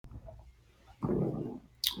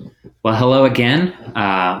Well, hello again.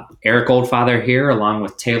 Eric Oldfather here, along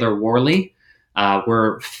with Taylor Worley.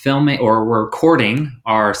 We're recording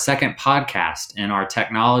our second podcast in our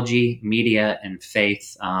technology, media, and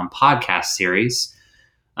faith podcast series.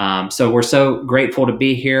 So we're so grateful to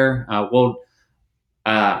be here.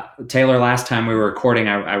 Taylor, last time we were recording,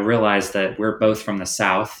 I realized that we're both from the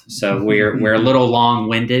South, so we're a little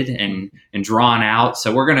long-winded and drawn out.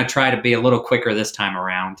 So we're going to try to be a little quicker this time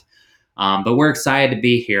around. But we're excited to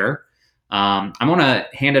be here. I'm going to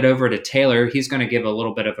hand it over to Taylor. He's going to give a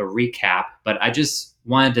little bit of a recap, but I just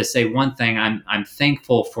wanted to say one thing. I'm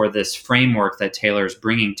thankful for this framework that Taylor is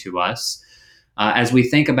bringing to us. As we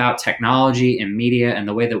think about technology and media and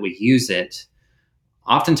the way that we use it,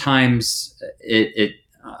 oftentimes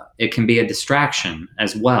it can be a distraction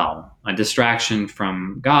as well, a distraction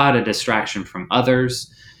from God, a distraction from others.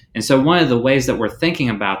 And so one of the ways that we're thinking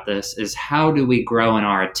about this is how do we grow in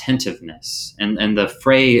our attentiveness? And the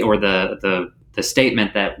phrase or the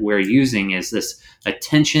statement that we're using is this: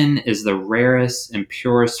 attention is the rarest and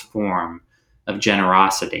purest form of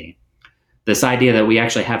generosity. This idea that we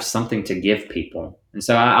actually have something to give people. And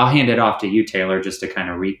so I'll hand it off to you, Taylor, just to kind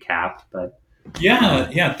of recap. But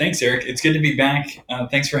Yeah. Thanks, Eric. It's good to be back.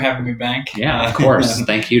 Thanks for having me back. Yeah, of course.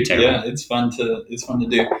 Thank you, Taylor. Yeah, it's fun to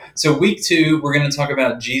do. So week 2, we're going to talk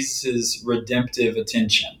about Jesus's redemptive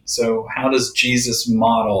attention. So how does Jesus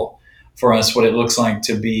model for us what it looks like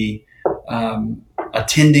to be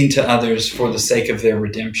attending to others for the sake of their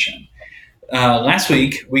redemption? Last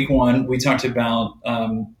week 1, we talked about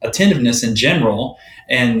attentiveness in general.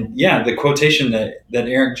 And the quotation that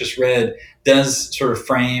Eric just read does sort of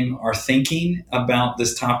frame our thinking about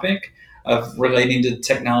this topic of relating to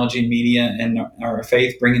technology, media, and our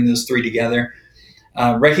faith, bringing those three together,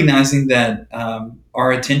 recognizing that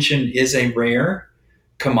our attention is a rare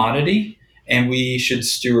commodity and we should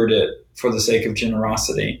steward it for the sake of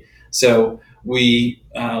generosity. So we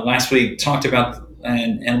last week talked about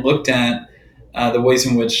and looked at the ways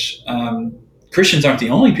in which Christians aren't the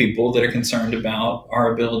only people that are concerned about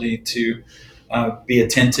our ability to be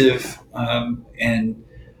attentive and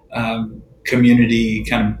community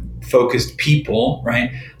kind of focused people,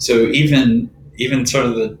 right? So even sort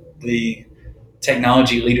of the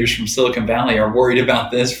technology leaders from Silicon Valley are worried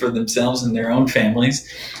about this for themselves and their own families.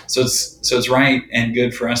 So it's right and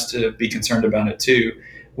good for us to be concerned about it too.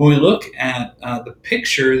 When we look at the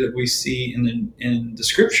picture that we see in the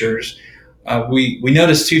scriptures, we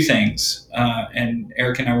noticed two things, and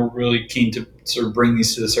Eric and I were really keen to sort of bring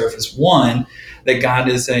these to the surface. One, that God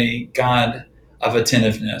is a God of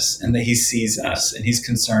attentiveness and that he sees us and he's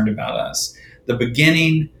concerned about us. The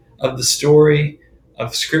beginning of the story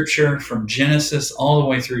of Scripture, from Genesis all the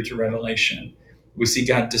way through to Revelation, we see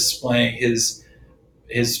God display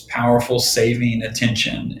his powerful saving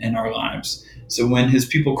attention in our lives. So when his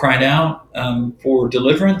people cried out for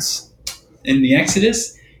deliverance in the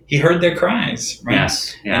Exodus, he heard their cries, right?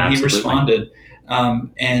 Yes, yeah, and he absolutely. responded.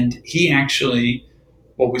 And he actually,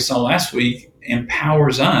 what we saw last week,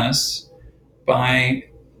 empowers us by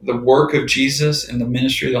the work of Jesus and the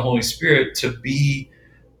ministry of the Holy Spirit to be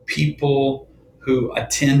people who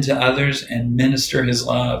attend to others and minister his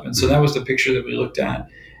love. And so that was the picture that we looked at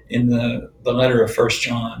in the letter of 1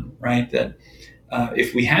 John, right? That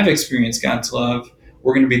if we have experienced God's love,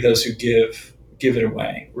 we're going to be those who give it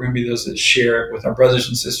away. We're going to be those that share it with our brothers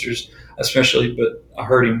and sisters, especially, but a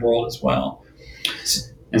hurting world as well.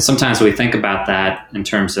 And sometimes we think about that in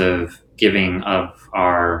terms of giving of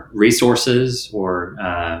our resources or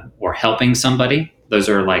helping somebody. Those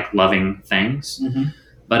are like loving things. Mm-hmm.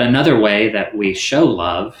 But another way that we show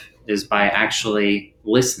love is by actually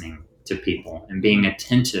listening to people and being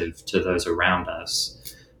attentive to those around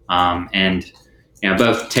us. And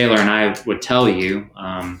both Taylor and I would tell you,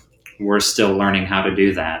 we're still learning how to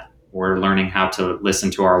do that. We're learning how to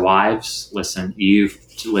listen to our wives,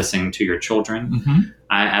 listening to your children. Mm-hmm.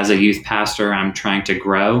 As a youth pastor, I'm trying to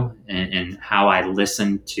grow in how I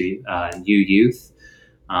listen to you youth.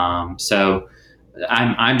 So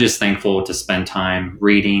I'm just thankful to spend time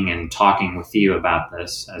reading and talking with you about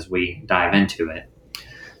this as we dive into it.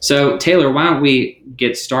 So Taylor, why don't we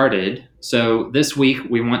get started? So this week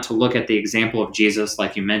we want to look at the example of Jesus,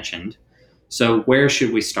 like you mentioned. So where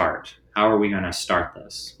should we start? How are we going to start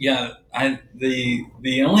this? Yeah, the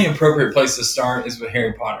only appropriate place to start is with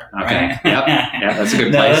Harry Potter. Okay. Right? Yep. Yeah, that's a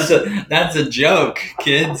good place. That's a joke,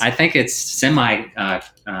 kids. I think it's semi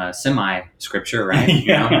scripture, right?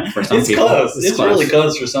 Yeah. For some it's people, close. It's really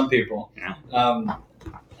close for some people. Yeah.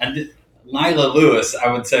 Lila Lewis, I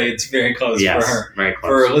would say it's very close for Yes, her. very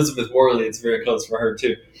For close. Elizabeth Worley, it's very close for her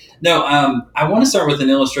too. No, I want to start with an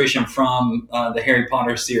illustration from the Harry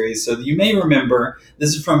Potter series. So you may remember,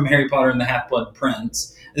 this is from Harry Potter and the Half-Blood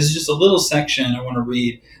Prince. This is just a little section I want to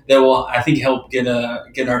read that will, I think, help get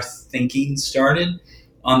our thinking started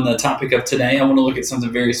on the topic of today. I want to look at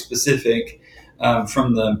something very specific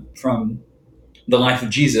from the life of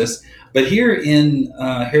Jesus. But here in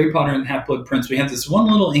Harry Potter and the Half-Blood Prince, we have this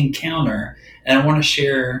one little encounter, and I want to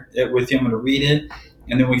share it with you. I'm going to read it,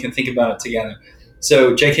 and then we can think about it together.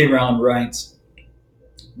 So J.K. Rowling writes,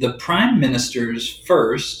 "The Prime Minister's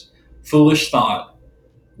first foolish thought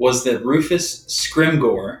was that Rufus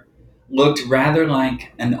Scrimgeour looked rather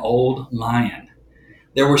like an old lion.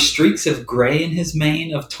 There were streaks of gray in his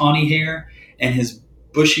mane of tawny hair and his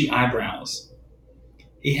bushy eyebrows.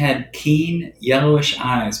 He had keen, yellowish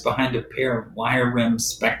eyes behind a pair of wire-rimmed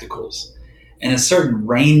spectacles, and a certain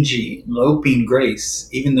rangy, loping grace,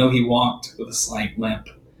 even though he walked with a slight limp.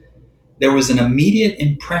 There was an immediate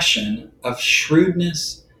impression of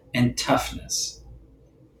shrewdness and toughness."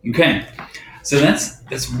 Okay, so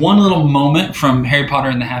that's one little moment from Harry Potter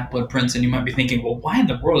and the Half-Blood Prince, and you might be thinking, well, why in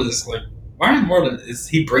the world is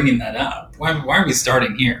he bringing that up? Why are we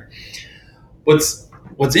starting here?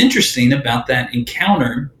 What's interesting about that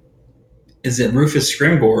encounter is that Rufus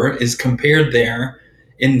Scrimgeour is compared there,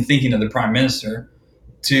 in thinking of the Prime Minister,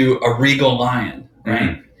 to a regal lion, right?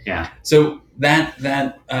 Mm-hmm. Yeah. So that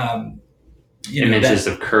images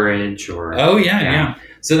of courage, or yeah.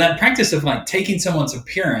 So that practice of like taking someone's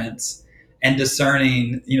appearance and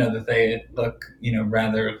discerning, that they look,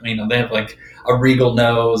 rather, they have like a regal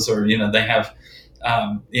nose, or they have,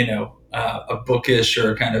 a bookish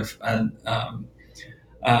or kind of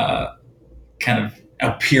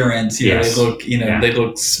appearance. Yes. They look, they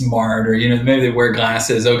look smart, or maybe they wear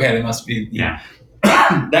glasses. Okay, they must be.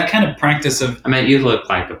 That kind of practice of. I mean, you look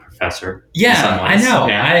like a professor. Yeah, I know.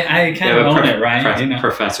 Yeah. I kind of own it, right?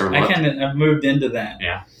 Professor look. I've moved into that.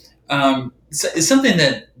 Yeah. It's something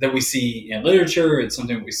that we see in literature. It's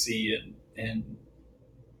something we see in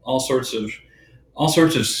all sorts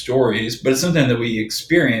of stories, but it's something that we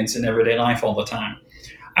experience in everyday life all the time.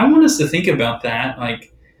 I want us to think about that,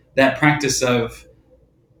 like that practice of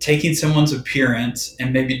taking someone's appearance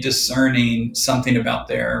and maybe discerning something about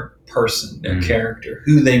their person, their character,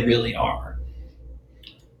 who they really are.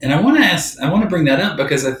 And I want to bring that up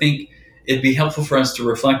because I think it'd be helpful for us to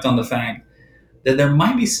reflect on the fact that there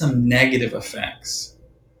might be some negative effects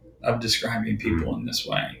of describing people in this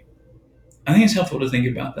way. I think it's helpful to think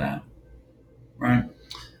about that, right?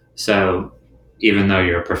 So even though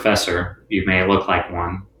you're a professor, you may look like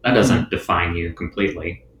one. That doesn't define you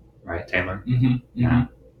completely, right, Taylor? Mm-hmm. Yeah.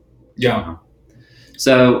 Yeah.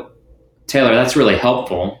 So, Taylor, that's really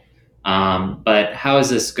helpful. But how is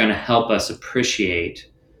this going to help us appreciate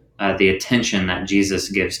the attention that Jesus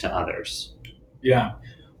gives to others? Yeah.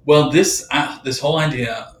 Well, this whole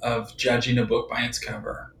idea of judging a book by its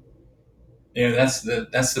cover, that's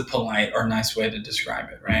the polite or nice way to describe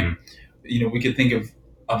it, right? Mm-hmm. We could think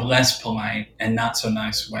of less polite and not so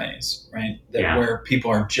nice ways, right? Where people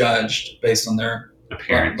are judged based on their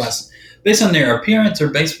appearance, or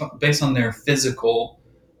based on their physical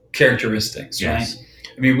characteristics, yes. Right?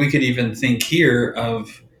 I mean, we could even think here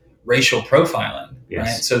of racial profiling,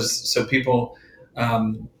 yes. Right? So people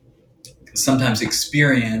sometimes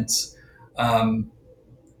experience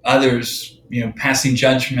others, passing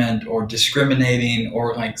judgment or discriminating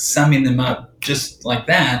or like summing them up just like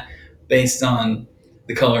that based on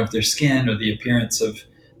the color of their skin or the appearance of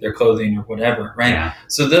their clothing or whatever, right? Yeah.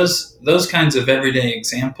 So those kinds of everyday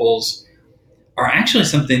examples are actually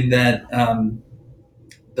something that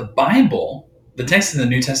the Bible, the text in the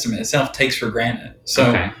New Testament itself, takes for granted.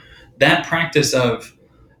 So that practice of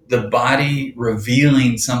the body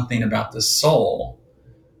revealing something about the soul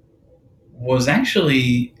was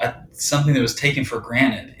actually something that was taken for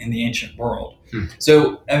granted in the ancient world.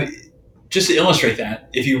 So just to illustrate that,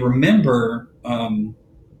 if you remember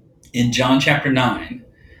in John chapter 9,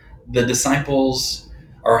 the disciples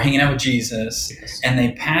are hanging out with Jesus, and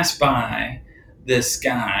they pass by this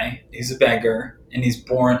guy. He's a beggar, and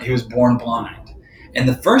he was born blind. And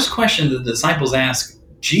the first question the disciples ask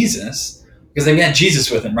Jesus, because they've got Jesus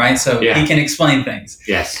with him, right? So he can explain things.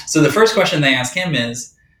 Yes. So the first question they ask him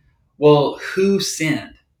is, well, who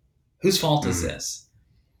sinned? Whose fault is this?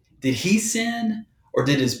 Did he sin or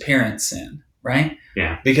did his parents sin, right?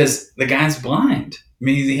 Yeah. Because the guy's blind. I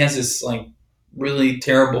mean, he has this like really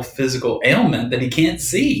terrible physical ailment that he can't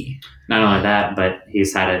see. Not only that, but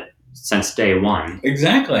he's had it since day one.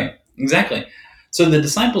 Exactly. So the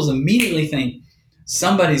disciples immediately think,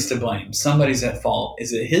 somebody's to blame. Somebody's at fault.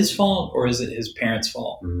 Is it his fault or is it his parents'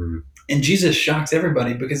 fault? Mm. And Jesus shocks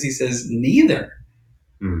everybody because he says neither.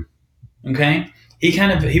 Mm. Okay?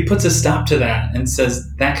 He puts a stop to that and says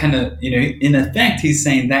that kind of, in effect, he's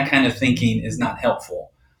saying that kind of thinking is not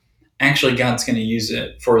helpful. Actually, God's going to use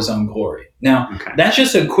it for his own glory. Now, That's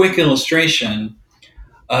just a quick illustration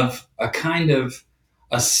of a kind of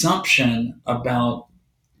assumption about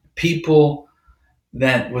people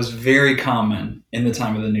that was very common in the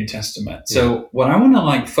time of the New Testament. Yeah. So what I want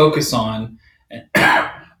to focus on, and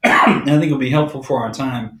I think will be helpful for our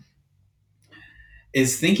time,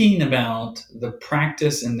 is thinking about the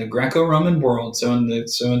practice in the Greco-Roman world. So in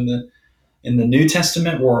the New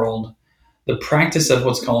Testament world, the practice of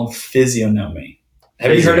what's called physiognomy.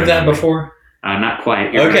 Have you heard of that before? Not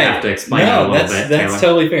quite. You're going to have to explain it a little bit. That's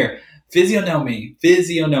totally fair. Physiognomy.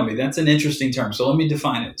 That's an interesting term. So let me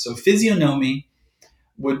define it. So physiognomy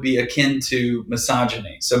would be akin to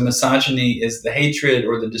misogyny. So misogyny is the hatred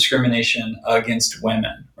or the discrimination against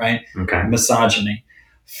women, right? Okay. Misogyny.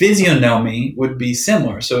 Physiognomy would be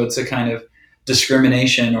similar. So it's a kind of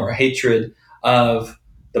discrimination or hatred of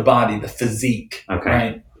the body, the physique,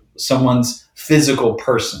 right? Someone's physical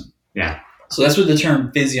person. Yeah. So that's what the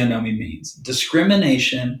term physiognomy means.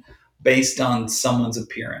 Discrimination based on someone's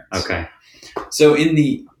appearance. Okay. So in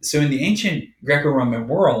the ancient Greco-Roman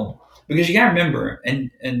world, because you got to remember,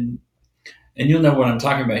 and you'll know what I'm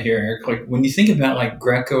talking about here, Eric, like when you think about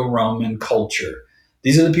Greco-Roman culture,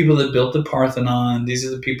 these are the people that built the Parthenon. These are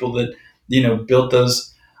the people that, built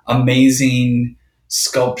those amazing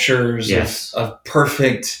sculptures of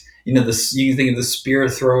perfect, you can think of the spear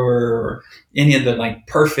thrower or any of the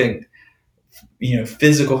perfect,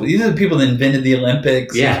 physical. These are the people that invented the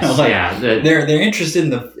Olympics. Yes, they're interested in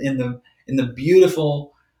the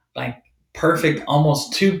beautiful, perfect,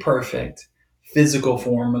 almost too perfect physical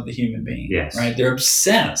form of the human being. Yes. Right? They're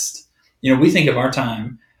obsessed. We think of our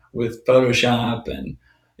time with Photoshop and,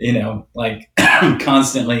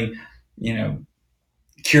 constantly,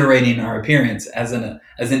 curating our appearance as an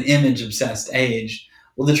image obsessed age.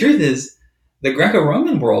 Well, the truth is the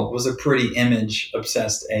Greco-Roman world was a pretty image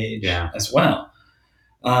obsessed age as well.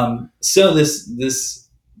 So this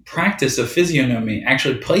practice of physiognomy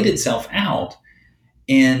actually played itself out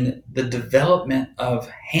in the development of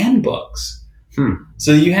handbooks.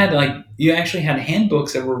 So you actually had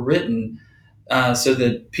handbooks that were written so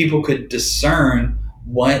that people could discern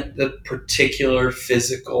what the particular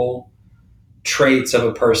physical traits of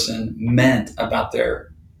a person meant about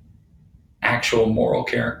their actual moral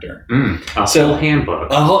character. A whole handbook.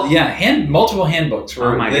 Multiple handbooks.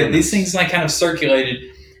 These things kind of circulated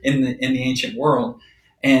in the ancient world,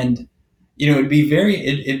 and it'd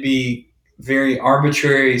be very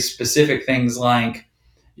arbitrary, specific things like,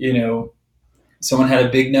 someone had a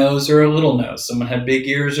big nose or a little nose. Someone had big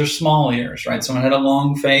ears or small ears, right? Someone had a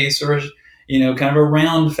long face or, kind of a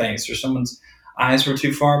round face, or someone's eyes were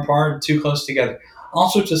too far apart, too close together. All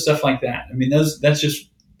sorts of stuff like that. I mean, that's just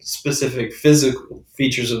specific physical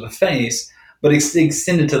features of the face, but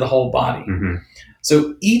extended to the whole body. Mm-hmm.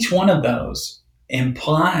 So each one of those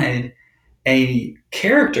implied a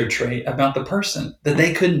character trait about the person that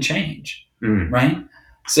they couldn't change, right?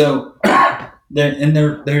 So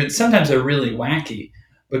they're sometimes they're really wacky,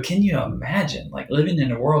 but can you imagine living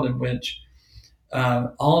in a world in which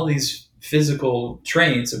all these physical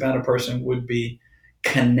traits about a person would be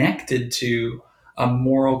connected to a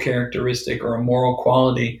moral characteristic or a moral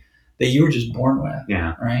quality that you were just born with?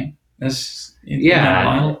 Yeah. Right. That's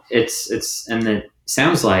It's and it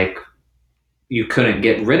sounds like you couldn't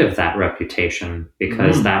get rid of that reputation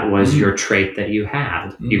because that was your trait that you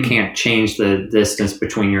had. You can't change the distance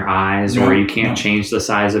between your eyes, or you can't change the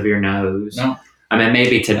size of your nose. No. I mean,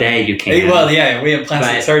 maybe today you can. Well, yeah, we have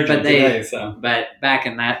plastic surgery today. But back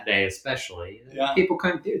in that day, especially, people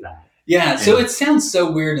couldn't do that. Yeah, so it sounds so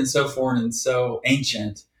weird and so foreign and so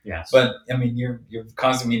ancient. Yes. But I mean, you're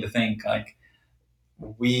causing me to think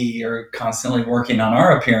we are constantly working on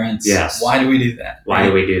our appearance. Yes. Why do we do that? Why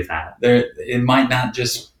do we do that? It might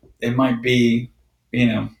be,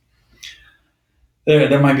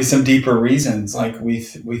 there might be some deeper reasons. We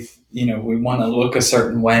want to look a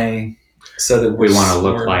certain way so that we want to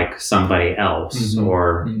look like somebody else,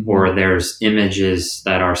 or there's images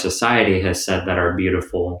that our society has said that are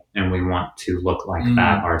beautiful, and we want to look like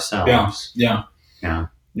that ourselves. Yeah.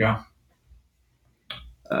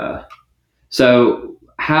 So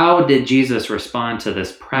how did Jesus respond to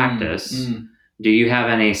this practice? Do you have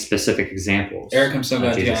any specific examples? Eric, I'm so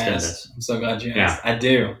glad you asked. I'm so glad you asked. I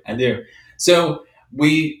do. So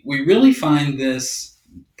we really find this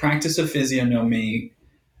practice of physiognomy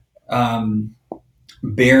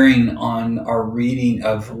bearing on our reading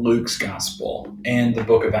of Luke's gospel and the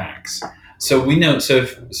book of Acts. So we know.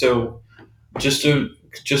 So just to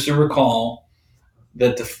recall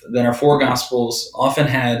that that our four gospels often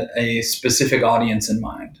had a specific audience in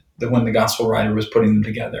mind. That when the gospel writer was putting them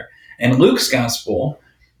together, and Luke's gospel,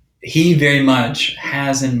 he very much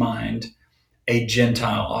has in mind a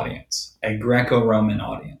Gentile audience, a Greco-Roman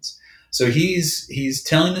audience. So he's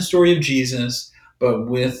telling the story of Jesus, but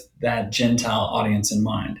with that Gentile audience in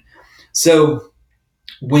mind. So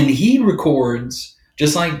when he records,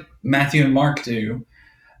 just like Matthew and Mark do,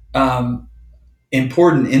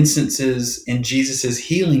 important instances in Jesus's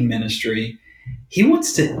healing ministry, he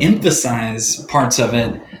wants to emphasize parts of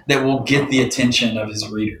it that will get the attention of his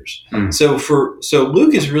readers. So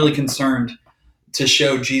Luke is really concerned to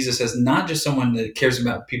show Jesus as not just someone that cares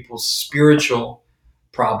about people's spiritual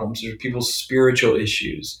problems or people's spiritual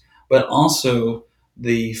issues, but also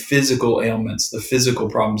the physical ailments, the physical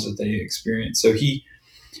problems that they experience. So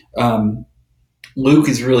Luke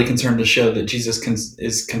is really concerned to show that Jesus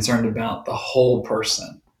is concerned about the whole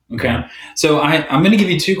person. Okay, so I'm going to give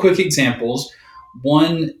you two quick examples.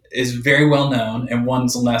 One is very well known and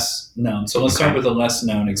one's less known. So let's start with the less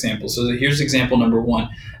known example. So here's example number one.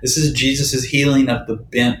 This is Jesus' healing of the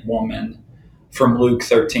bent woman from Luke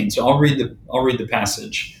 13. So I'll read the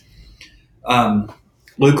passage.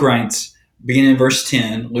 Luke writes, beginning in verse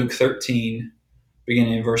 10, Luke 13,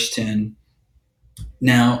 beginning in verse 10.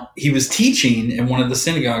 Now he was teaching in one of the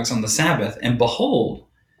synagogues on the Sabbath, and behold,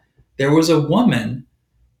 there was a woman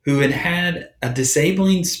who had had a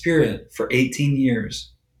disabling spirit for 18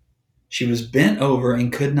 years. She was bent over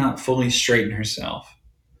and could not fully straighten herself.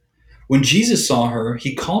 When Jesus saw her,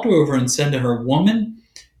 he called her over and said to her, "Woman,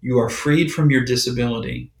 you are freed from your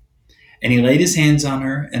disability." And he laid his hands on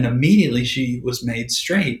her, and immediately she was made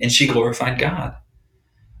straight, and she glorified God.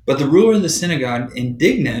 But the ruler of the synagogue,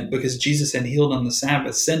 indignant because Jesus had healed on the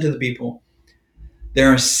Sabbath, said to the people,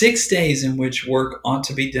 "There are 6 days in which work ought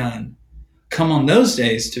to be done. Come on those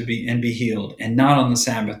days to be healed, and not on the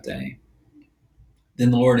Sabbath day."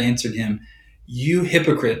 Then the Lord answered him, "You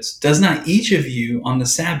hypocrites, does not each of you on the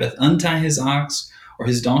Sabbath untie his ox or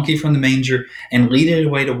his donkey from the manger and lead it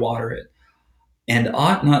away to water it? And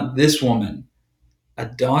ought not this woman, a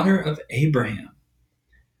daughter of Abraham,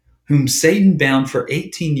 whom Satan bound for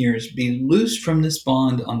 18 years, be loosed from this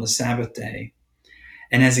bond on the Sabbath day?"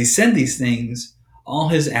 And as he said these things, all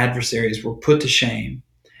his adversaries were put to shame,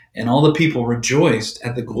 and all the people rejoiced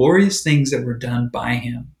at the glorious things that were done by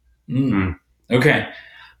him. Okay,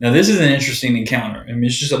 now this is an interesting encounter. I mean,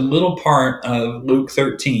 it's just a little part of Luke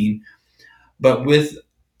 13, but with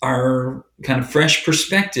our kind of fresh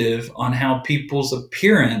perspective on how people's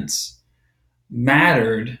appearance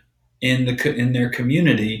mattered in their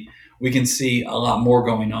community, we can see a lot more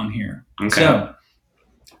going on here. Okay. So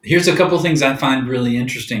here's a couple things I find really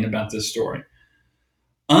interesting about this story.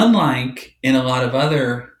 Unlike in a lot of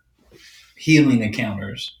other healing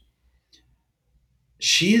encounters,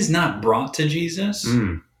 she is not brought to Jesus.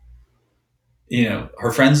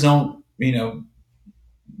 Her friends don't,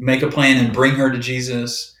 make a plan and bring her to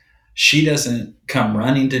Jesus. She doesn't come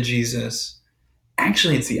running to Jesus.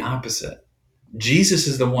 Actually, it's the opposite. Jesus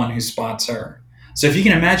is the one who spots her. So if you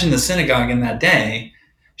can imagine the synagogue in that day,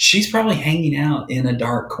 she's probably hanging out in a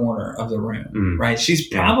dark corner of the room, right? She's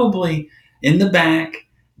probably in the back,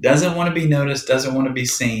 doesn't want to be noticed, doesn't want to be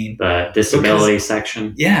seen. The disability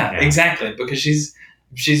section. Yeah, exactly. Because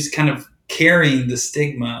she's kind of carrying the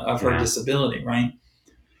stigma of her disability, right?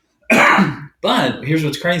 But here's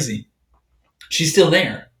what's crazy. She's still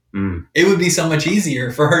there. It would be so much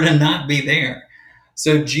easier for her to not be there.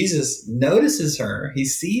 So Jesus notices her, he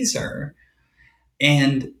sees her,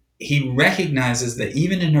 and he recognizes that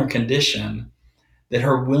even in her condition, that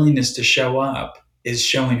her willingness to show up is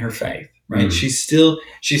showing her faith, right? She still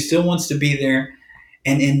wants to be there,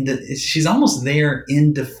 and she's almost there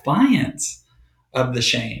in defiance of the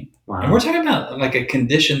shame. Wow. And we're talking about like a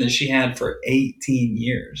condition that she had for 18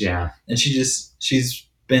 years. Yeah. And she's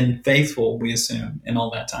been faithful, we assume, in all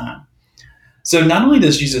that time. So not only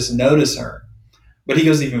does Jesus notice her, but he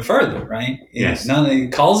goes even further, right? Yes. Not only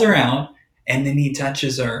calls her out, and then he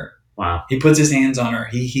touches her. Wow. He puts his hands on her.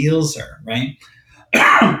 He heals her, right?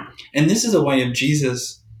 And this is a way of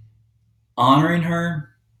Jesus honoring her,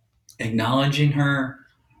 acknowledging her,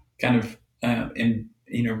 kind of,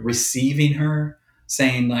 receiving her,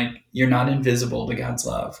 saying like, "You're not invisible to God's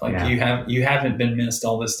love. Like you haven't been missed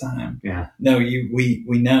all this time. Yeah. No, we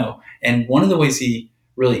know." And one of the ways he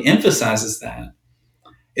really emphasizes that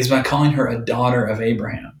is by calling her a daughter of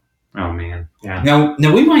Abraham. Oh man. Yeah.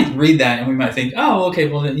 Now we might read that and we might think, "Oh, okay,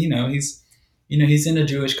 well then, he's he's in a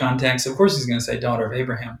Jewish context. Of course, he's going to say daughter of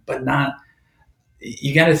Abraham, but not.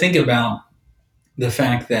 You got to think about the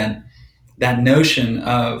fact that that notion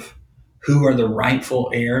of who are the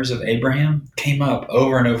rightful heirs of Abraham came up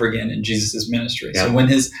over and over again in Jesus' ministry. Yeah. So when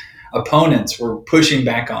his opponents were pushing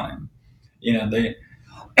back on him, they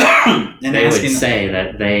and they asking, would say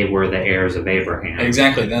that they were the heirs of Abraham.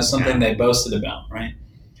 Exactly. That's something they boasted about, right?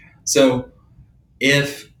 So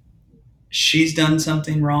if she's done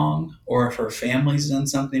something wrong, or if her family's done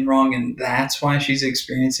something wrong, and that's why she's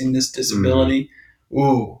experiencing this disability,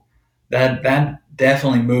 that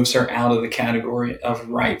definitely moves her out of the category of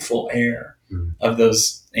rightful heir of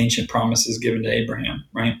those ancient promises given to Abraham,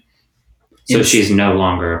 right? So she's no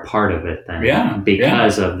longer a part of it then,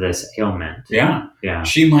 because of this ailment. Yeah.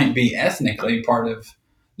 She might be ethnically part of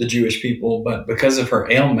the Jewish people, but because of her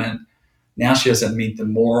ailment, now she doesn't meet the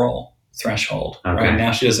moral threshold. Okay. Right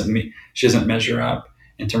now, she doesn't measure up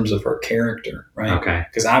in terms of her character, right? Okay.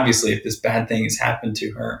 Because obviously, if this bad thing has happened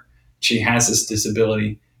to her, she has this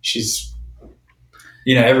disability. She's,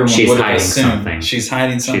 everyone would have assumed she's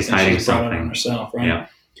hiding something. She's brought it on herself, right? Yeah.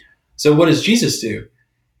 So what does Jesus do?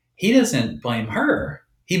 He doesn't blame her.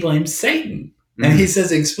 He blames Satan. And he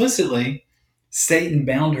says explicitly, Satan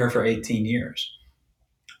bound her for 18 years.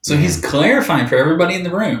 So he's clarifying for everybody in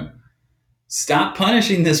the room, stop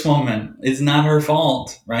punishing this woman. It's not her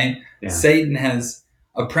fault, right? Yeah. Satan has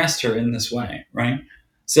oppressed her in this way, right?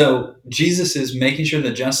 So Jesus is making sure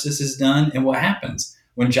that justice is done. And what happens?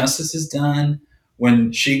 When justice is done,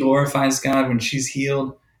 when she glorifies God, when she's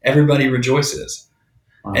healed, everybody rejoices.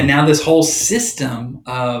 Wow. And now this whole system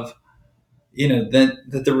of,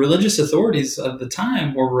 that the religious authorities of the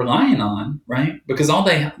time were relying on, right? Because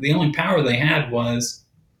the only power they had was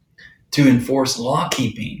to enforce law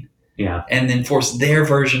keeping, and enforce their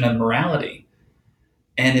version of morality.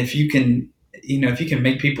 And if you can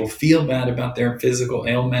make people feel bad about their physical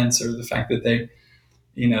ailments, or the fact that they,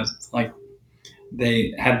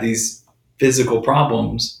 they have these physical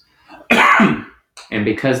problems. And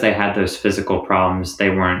because they had those physical problems, they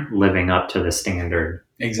weren't living up to the standard.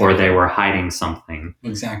 Exactly. Or they were hiding something.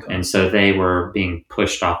 Exactly. And so they were being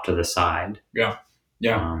pushed off to the side. Yeah.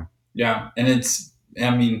 And it's,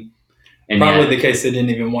 probably the case they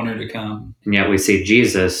didn't even want her to come. And yet we see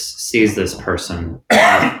Jesus sees this person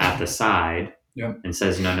at the side and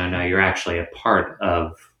says, no, you're actually a part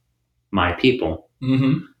of my people.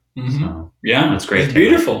 So, that's great. It's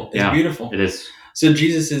beautiful. It's beautiful. It is. So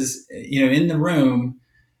Jesus is, in the room.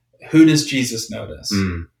 Who does Jesus notice?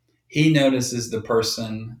 He notices the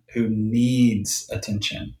person who needs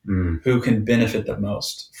attention, who can benefit the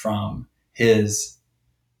most from his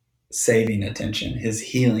saving attention, his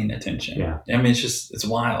healing attention. Yeah. It's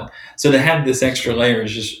wild. So to have this extra layer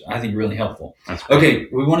is just, I think, really helpful. Okay,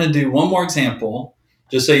 we want to do one more example,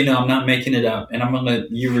 just so you know I'm not making it up, and I'm going to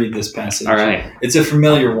let you read this passage. All right. It's a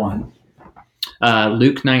familiar one.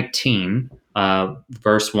 Luke 19,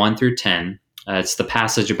 verse 1 through 10. It's the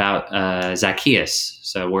passage about Zacchaeus,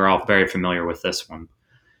 so we're all very familiar with this one.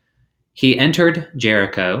 He entered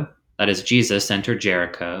Jericho, that is, Jesus entered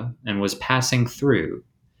Jericho, and was passing through.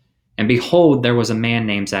 And behold, there was a man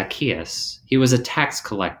named Zacchaeus. He was a tax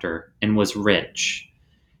collector and was rich.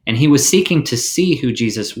 And he was seeking to see who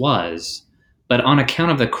Jesus was, but on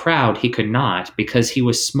account of the crowd he could not, because he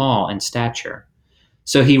was small in stature.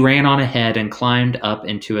 So he ran on ahead and climbed up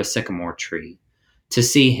into a sycamore tree to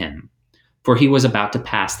see him, for he was about to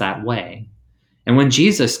pass that way. And when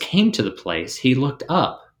Jesus came to the place, he looked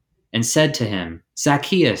up and said to him,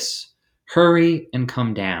 Zacchaeus, hurry and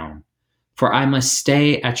come down, for I must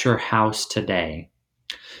stay at your house today.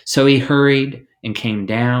 So he hurried and came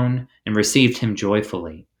down and received him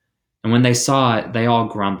joyfully. And when they saw it, they all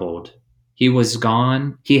grumbled. He has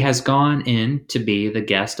gone in to be the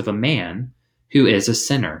guest of a man who is a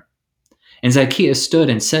sinner. And Zacchaeus stood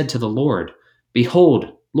and said to the Lord,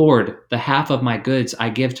 Behold, Lord, the half of my goods I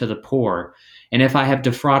give to the poor, and if I have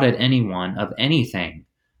defrauded anyone of anything,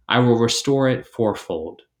 I will restore it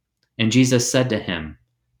fourfold. And Jesus said to him,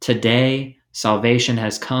 Today salvation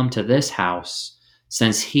has come to this house,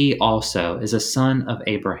 since he also is a son of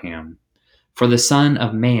Abraham. For the Son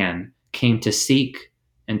of Man came to seek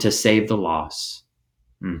and to save the lost.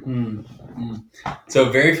 So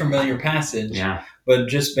a very familiar passage. Yeah. But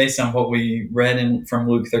just based on what we read from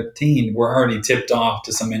Luke 13, we're already tipped off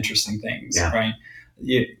to some interesting things, right?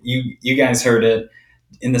 You guys heard it.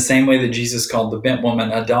 In the same way that Jesus called the bent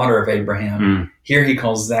woman a daughter of Abraham, here he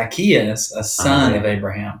calls Zacchaeus a son of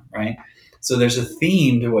Abraham, right? So there's a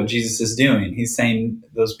theme to what Jesus is doing. He's saying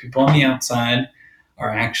those people on the outside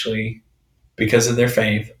are actually, because of their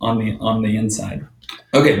faith, on the inside.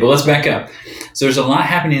 Okay, but let's back up. So there's a lot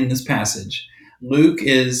happening in this passage. Luke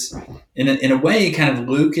is in a way kind of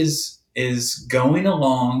Luke is going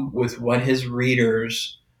along with what his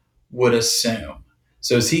readers would assume.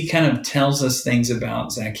 So as he kind of tells us things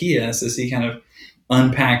about Zacchaeus, as he kind of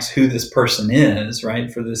unpacks who this person is,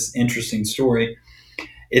 right, for this interesting story,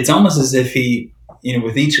 it's almost as if he,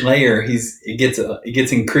 with each layer, it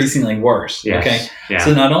gets increasingly worse. Yes. Okay. Yeah.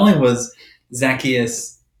 So not only was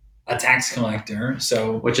Zacchaeus a tax collector,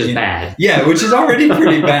 which is bad. Yeah, which is already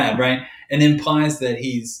pretty bad, right? And implies that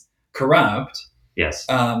he's corrupt. Yes.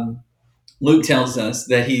 Luke tells us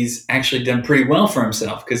that he's actually done pretty well for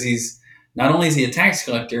himself because he's not only is he a tax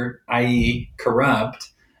collector, i.e., corrupt.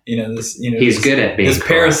 He's good at being this corrupt.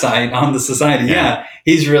 Parasite on the society. Yeah,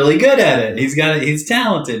 he's really good at it. He's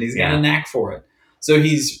talented. He's got a knack for it. So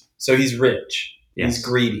he's rich. Yes. He's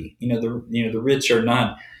greedy. The rich are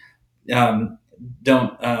not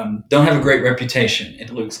don't have a great reputation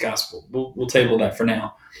in Luke's gospel. We'll table that for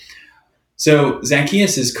now. So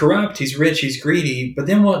Zacchaeus is corrupt. He's rich. He's greedy. But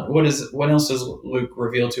then what else does Luke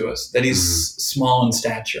reveal to us? That he's small in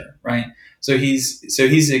stature, right? So he's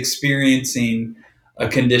experiencing a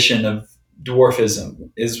condition of dwarfism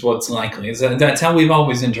is what's likely. That's how we've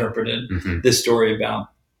always interpreted this story about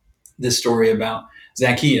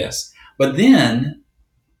Zacchaeus. But then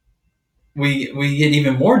we get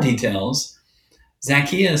even more details.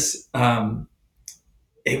 Zacchaeus,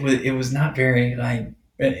 it was not very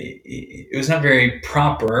it was not very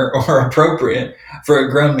proper or appropriate for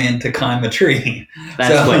a grown man to climb a tree.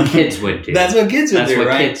 That's what kids would do. That's what kids would do. That's what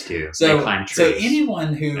right? kids do. So, they climb trees. So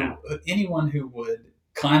anyone who would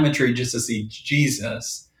climb a tree just to see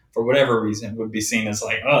Jesus for whatever reason would be seen as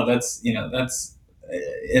like, oh, that's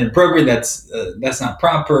inappropriate. That's not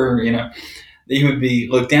proper. He would be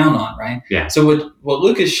looked down on, right? Yeah. So what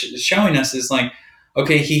Luke is showing us is like,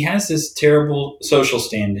 okay, he has this terrible social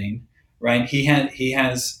standing, right? He's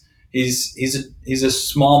a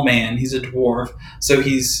small man. He's a dwarf, so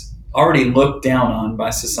he's already looked down on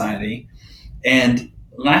by society. And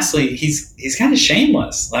lastly, he's kind of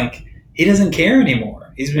shameless. Like he doesn't care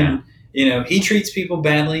anymore. He's been, he treats people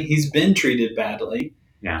badly. He's been treated badly,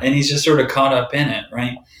 and he's just sort of caught up in it,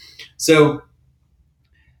 right? So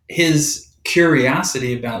his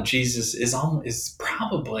curiosity about Jesus is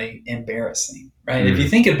probably embarrassing, right? If you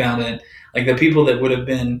think about it, like the people that would have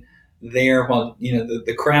been there while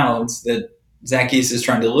the crowds that Zacchaeus is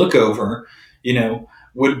trying to look over,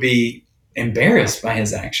 would be embarrassed by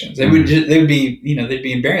his actions. They would they'd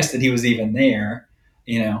be embarrassed that he was even there,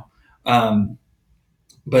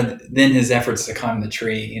 but then his efforts to climb the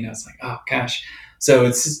tree, it's like, oh gosh. So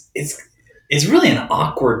it's really an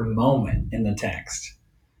awkward moment in the text.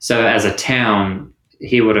 So as a town,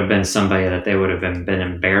 he would have been somebody that they would have been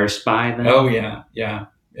embarrassed by then. Oh yeah.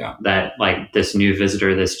 That like this new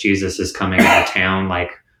visitor, this Jesus is coming into town. Like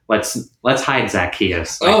let's hide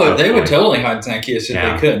Zacchaeus. Like, they would totally hide Zacchaeus if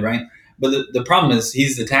they could, right? But the problem is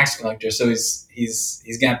he's the tax collector, so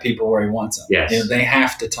he's got people where he wants them. Yes. They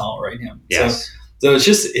have to tolerate him. Yes. So it's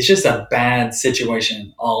just a bad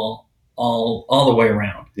situation all the way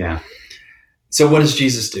around. Yeah. So what does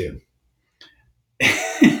Jesus do?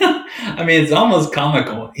 I mean, it's almost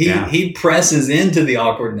comical. He presses into the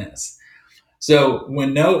awkwardness. So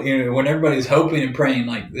when everybody's hoping and praying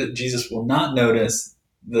like that Jesus will not notice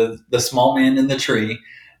the small man in the tree,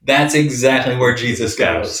 that's exactly where Jesus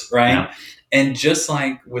goes, right? Yeah. And just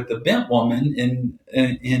like with the bent woman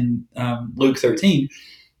in Luke 13,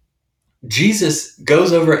 Jesus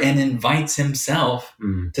goes over and invites himself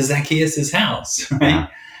to Zacchaeus' house, right? Yeah.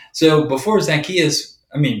 So before Zacchaeus,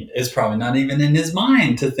 it's probably not even in his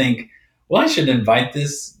mind to think, well, I should invite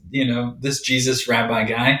this Jesus rabbi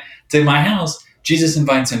guy to my house. Jesus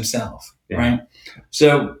invites himself, right?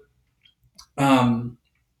 So,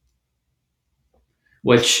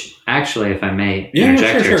 which actually, if I may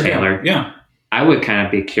interject here, Taylor, I would kind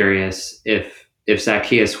of be curious if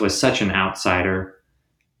Zacchaeus was such an outsider,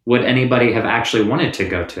 would anybody have actually wanted to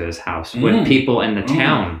go to his house? Would people in the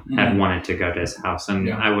town have wanted to go to his house?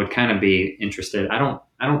 And I would kind of be interested. I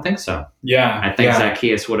don't think so. Yeah. I think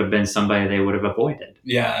Zacchaeus would have been somebody they would have avoided.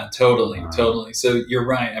 Yeah, totally. So you're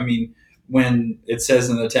right. When it says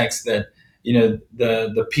in the text that,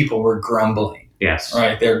 the people were grumbling. Yes.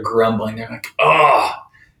 Right. They're grumbling. They're like, oh,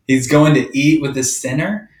 he's going to eat with this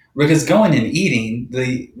sinner? Because going and eating,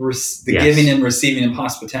 the giving and receiving of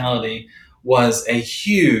hospitality was a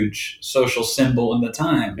huge social symbol in the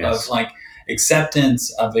time of like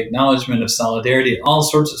acceptance, of acknowledgement, of solidarity, all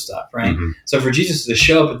sorts of stuff, right? Mm-hmm. So for Jesus to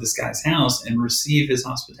show up at this guy's house and receive his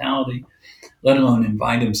hospitality, let alone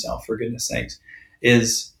invite himself, for goodness sakes,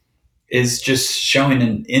 is just showing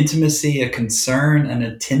an intimacy, a concern, an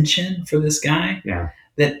attention for this guy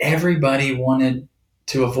that everybody wanted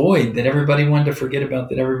to avoid, that everybody wanted to forget about,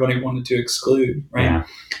 that everybody wanted to exclude, right? Yeah.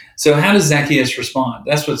 So how does Zacchaeus respond?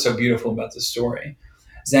 That's what's so beautiful about the story.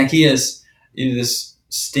 Zacchaeus, this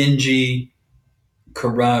stingy,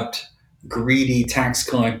 corrupt, greedy tax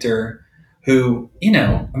collector who,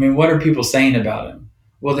 what are people saying about him?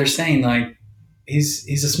 Well, they're saying like,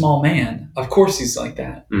 he's a small man. Of course he's like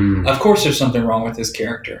that. Mm. Of course there's something wrong with his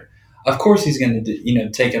character. Of course he's going to,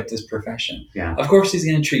 take up this profession. Yeah. Of course he's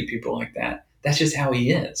going to treat people like that. That's just how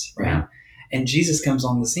he is, right? Yeah. And Jesus comes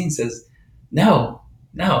on the scene and says, no,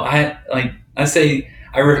 I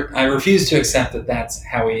refuse to accept that that's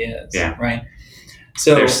how he is, right?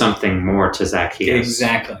 So there's something more to Zacchaeus.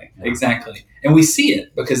 Exactly. And we see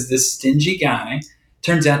it because this stingy guy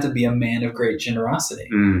turns out to be a man of great generosity.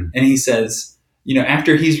 Mm. And he says,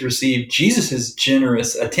 after he's received Jesus's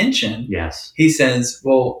generous attention, yes, he says,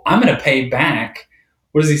 well, I'm going to pay back.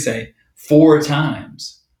 What does he say? 4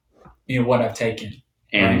 times, what I've taken.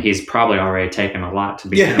 And right? he's probably already taken a lot to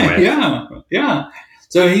begin with. Yeah.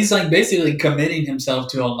 So he's like basically committing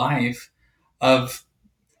himself to a life of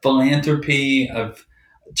philanthropy, of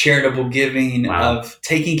charitable giving, of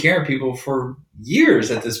taking care of people for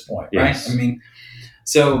years at this point, yes. right? I mean,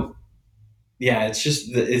 so yeah,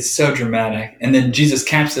 it's so dramatic. And then Jesus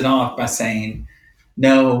caps it off by saying,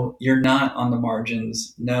 no, you're not on the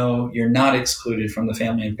margins. No, you're not excluded from the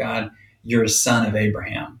family of God. You're a son of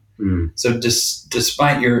Abraham. Mm. So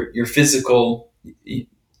despite your physical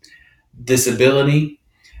disability,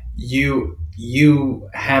 you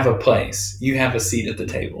have a place. You have a seat at the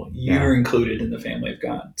table. You're included in the family of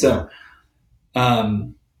God. So,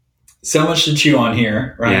 so much to chew on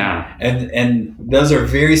here, right? Yeah. And those are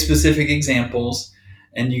very specific examples.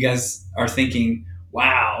 And you guys are thinking,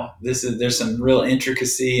 wow, there's some real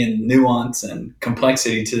intricacy and nuance and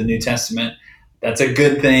complexity to the New Testament. That's a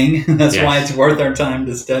good thing. That's why it's worth our time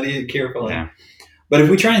to study it carefully. Yeah. But if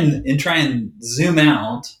we try and zoom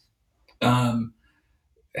out,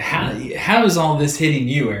 how is all this hitting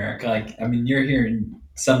you, Eric? Like, I mean, you're hearing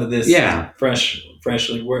some of this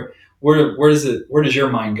freshly. Where does your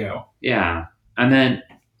mind go? Yeah. And then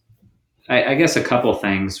I guess a couple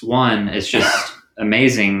things. One, it's just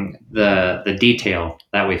amazing the detail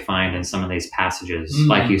that we find in some of these passages. Mm-hmm.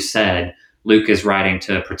 Like you said, Luke is writing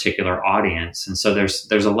to a particular audience. And so there's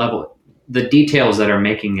a level, the details that are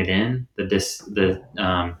making it in,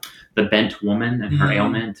 the bent woman and her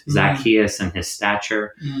ailment, Zacchaeus and his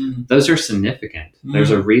stature, those are significant. There's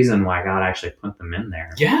a reason why God actually put them in there.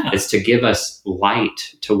 Yeah. It's to give us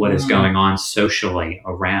light to what is going on socially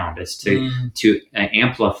around. It's to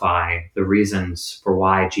amplify the reasons for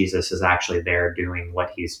why Jesus is actually there doing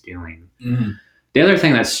what he's doing. Mm. The other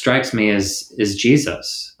thing that strikes me is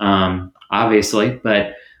Jesus, obviously,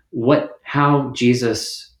 but how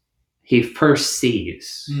Jesus, he first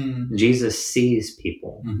sees. Jesus sees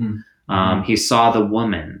people. Mm-hmm. He saw the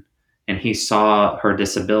woman and he saw her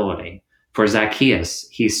disability. For Zacchaeus,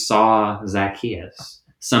 he saw Zacchaeus,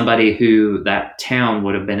 somebody who that town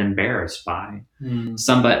would have been embarrassed by.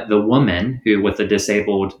 The woman who with a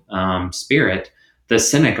disabled spirit, the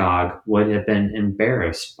synagogue would have been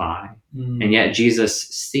embarrassed by. And yet Jesus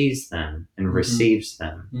sees them and receives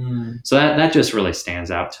them. So that just really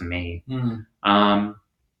stands out to me.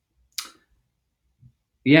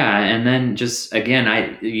 Yeah, and then just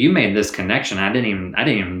again, you made this connection. I didn't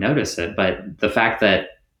even notice it, but the fact that,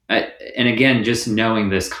 and again, just knowing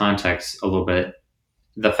this context a little bit,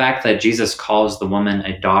 the fact that Jesus calls the woman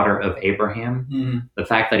a daughter of Abraham, the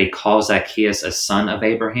fact that he calls Zacchaeus a son of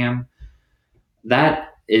Abraham, that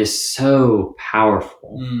is so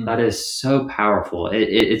powerful. That is so powerful.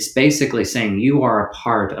 It's basically saying you are a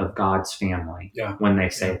part of God's family when they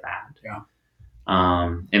say that. Yeah.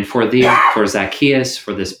 And for Zacchaeus,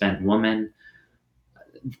 for this bent woman,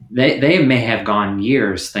 they may have gone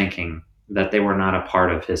years thinking that they were not a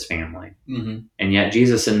part of his family. And yet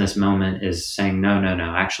Jesus in this moment is saying, no,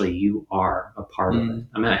 actually you are a part of it.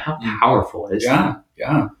 I mean, how powerful is that?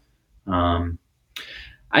 Yeah.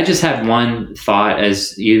 I just had one thought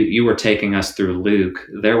as you were taking us through Luke.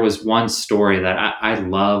 There was one story that I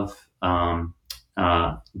love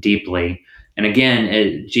deeply. And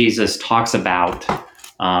again, Jesus talks about,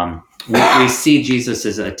 we see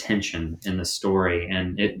Jesus's attention in the story.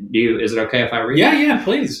 And is it okay if I read it? Yeah,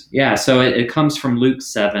 please. Yeah, so it comes from Luke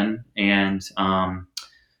 7, and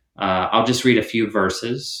I'll just read a few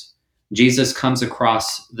verses. Jesus comes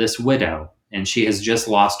across this widow, and she has just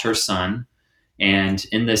lost her son. And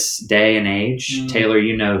in this day and age, Taylor,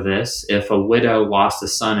 you know this, if a widow lost a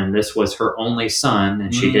son and this was her only son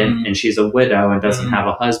and she didn't, and she's a widow and doesn't have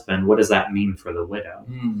a husband, what does that mean for the widow?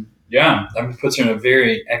 Yeah, that puts her in a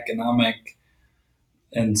very economic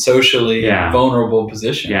and socially Yeah. vulnerable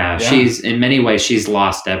position. Yeah, she's in many ways she's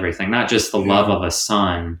lost everything, not just the love of a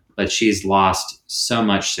son, but she's lost so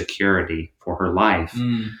much security for her life.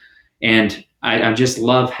 And I just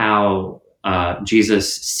love how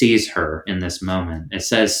Jesus sees her in this moment. It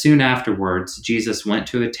says, soon afterwards, Jesus went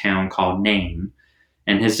to a town called Nain,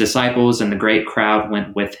 and his disciples and the great crowd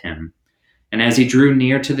went with him. And as he drew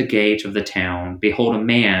near to the gate of the town, behold, a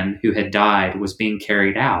man who had died was being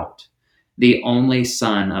carried out, the only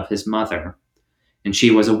son of his mother, and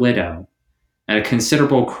she was a widow. And a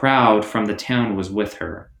considerable crowd from the town was with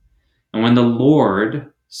her. And when the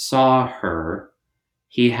Lord saw her,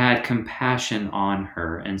 he had compassion on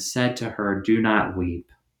her and said to her, do not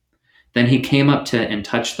weep. Then he came up to and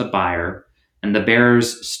touched the bier, and the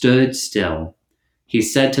bearers stood still. He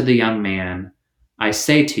said to the young man, I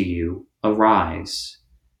say to you, arise.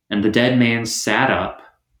 And the dead man sat up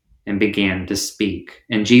and began to speak.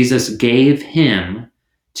 And Jesus gave him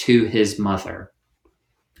to his mother.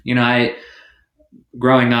 You know,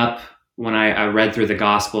 growing up, when I read through the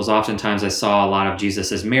Gospels, oftentimes I saw a lot of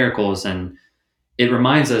Jesus's miracles, and it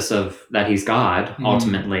reminds us of that he's God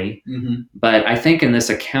ultimately. Mm-hmm. But I think in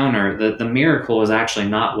this encounter, the miracle is actually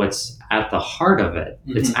not what's at the heart of it.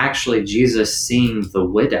 Mm-hmm. It's actually Jesus seeing the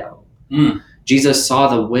widow. Jesus saw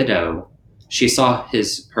the widow. She saw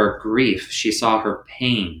her grief. She saw her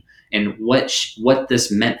pain, and what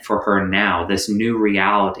this meant for her now, this new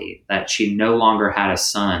reality that she no longer had a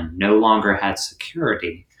son, no longer had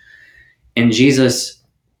security. And Jesus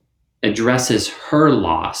addresses her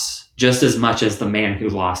loss just as much as the man who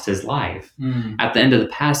lost his life. At the end of the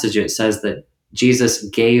passage, it says that Jesus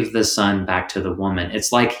gave the son back to the woman.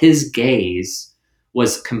 It's like his gaze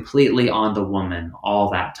was completely on the woman all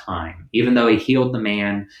that time. Even though he healed the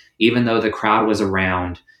man, even though the crowd was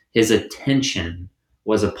around, his attention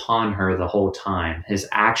was upon her the whole time. His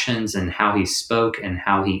actions and how he spoke and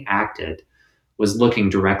how he acted was looking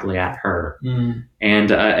directly at her. And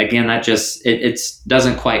again, that just, it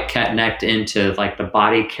doesn't quite connect into like the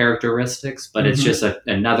body characteristics, but it's just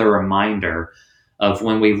another reminder of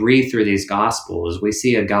when we read through these Gospels, we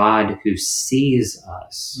see a God who sees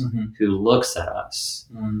us, who looks at us,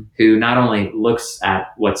 who not only looks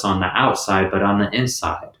at what's on the outside, but on the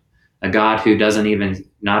inside. A God who doesn't even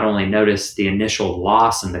not only notice the initial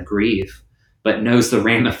loss and the grief, but knows the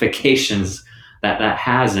ramifications that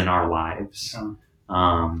has in our lives.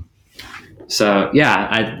 So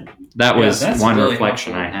yeah, that was one really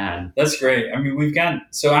reflection helpful. I had. That's great. I mean,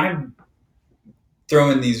 I'm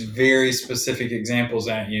throwing these very specific examples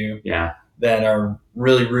at you that are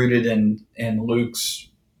really rooted in Luke's,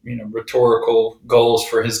 rhetorical goals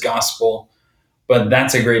for his gospel. But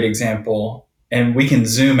that's a great example. And we can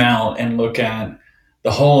zoom out and look at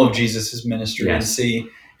the whole of Jesus's ministry and see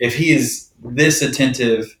if he is this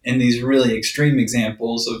attentive in these really extreme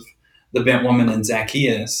examples of the bent woman and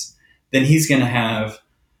Zacchaeus, then he's going to have,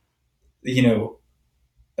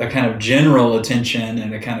 a kind of general attention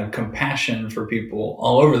and a kind of compassion for people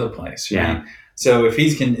all over the place. Right? Yeah. So if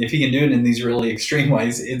he can do it in these really extreme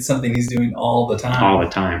ways, it's something he's doing all the time. All the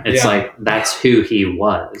time. It's like that's who he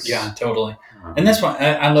was. Yeah, totally. And that's why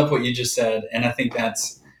I love what you just said. And I think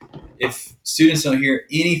that's, if students don't hear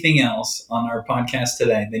anything else on our podcast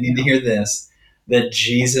today, they need to hear this, that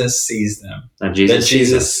Jesus sees them. That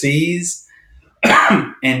Jesus sees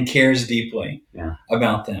and cares deeply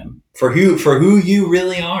about them for who you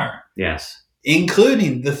really are. Yes.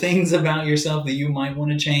 Including the things about yourself that you might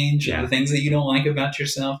want to change, the things that you don't like about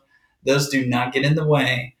yourself. Those do not get in the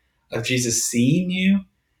way of Jesus seeing you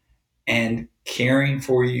and caring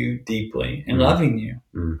for you deeply and loving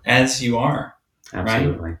you as you are.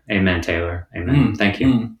 Absolutely. Right? Amen, Taylor. Amen. Thank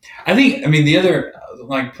you. The other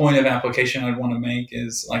point of application I'd want to make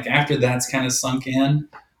is after that's kind of sunk in,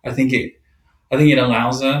 I think it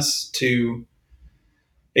allows us to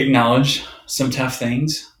acknowledge some tough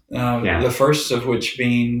things. The first of which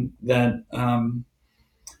being that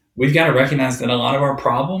we've got to recognize that a lot of our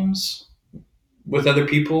problems with other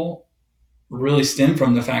people really stem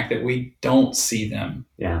from the fact that we don't see them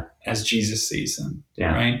as Jesus sees them.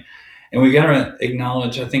 Right. And we got to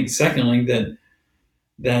acknowledge, I think, secondly,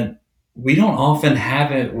 that we don't often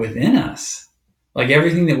have it within us,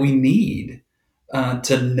 everything that we need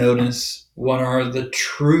to notice what are the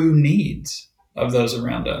true needs of those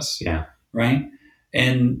around us. Yeah. Right.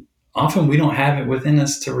 And often we don't have it within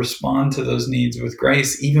us to respond to those needs with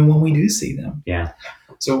grace, even when we do see them. Yeah.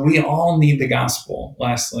 So we all need the gospel.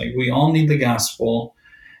 Lastly, we all need the gospel.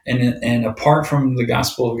 And apart from the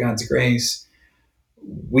gospel of God's grace,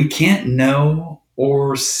 we can't know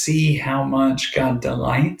or see how much God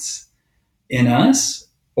delights in us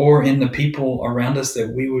or in the people around us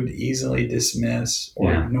that we would easily dismiss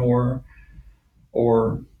or ignore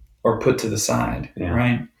or put to the side,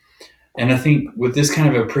 right? And I think with this kind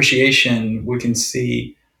of appreciation, we can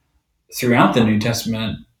see throughout the New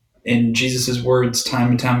Testament in Jesus' words time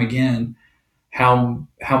and time again how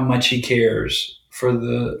much he cares for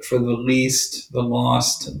the least, the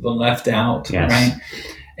lost, the left out, right?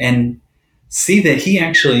 And see that he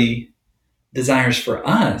actually desires for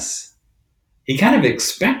us. He kind of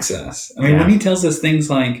expects us. I mean, when he tells us things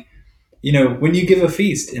like, when you give a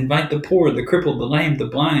feast, invite the poor, the crippled, the lame, the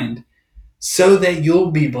blind, so that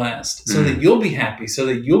you'll be blessed, so that you'll be happy, so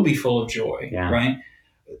that you'll be full of joy, right?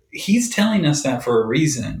 He's telling us that for a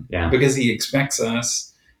reason, because he expects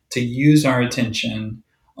us to use our attention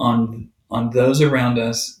on those around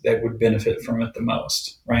us that would benefit from it the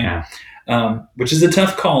most, right? Which is a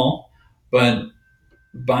tough call, but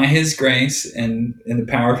by his grace and in the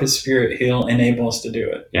power of his Spirit, he'll enable us to do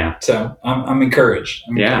it. So I'm encouraged.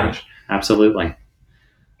 Absolutely.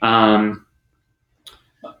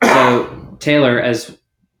 So Taylor,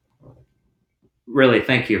 really,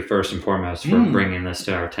 thank you first and foremost for bringing this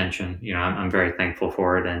to our attention. I'm very thankful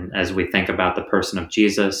for it. And as we think about the person of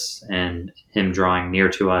Jesus and him drawing near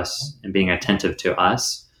to us and being attentive to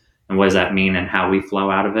us, and what does that mean and how we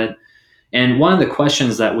flow out of it? And one of the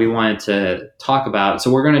questions that we wanted to talk about, so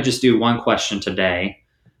we're going to just do one question today,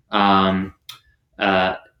 kind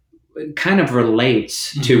of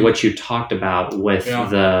relates to what you talked about with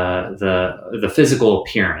the physical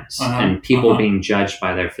appearance and people being judged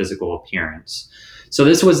by their physical appearance. So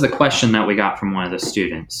this was the question that we got from one of the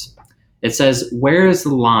students. It says, where is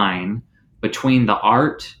the line between the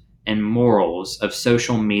art and morals of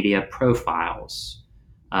social media profiles?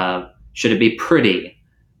 Should it be pretty?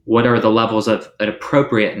 What are the levels of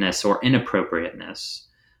appropriateness or inappropriateness?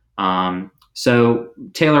 So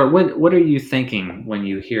Taylor, what are you thinking when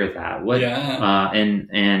you hear that?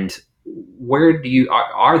 And where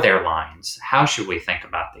are there lines? How should we think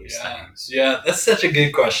about these things? Yeah, that's such a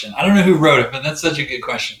good question. I don't know who wrote it, but that's such a good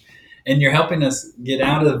question. And you're helping us get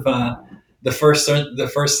out of the first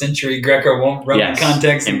century Greco-Roman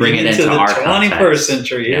context and bring it into the our 21st context.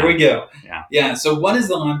 century. Here we go. So what is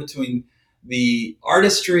the line between the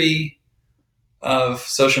artistry of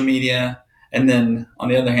social media and then, on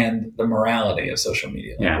the other hand, the morality of social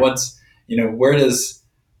media? What's where does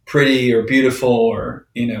pretty or beautiful or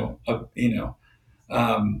I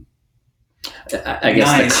guess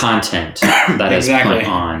nice. The content that is put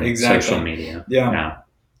on social media.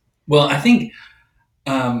 Well, I think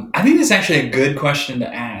it's actually a good question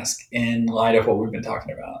to ask in light of what we've been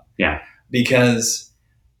talking about. Because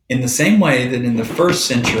in the same way that in the first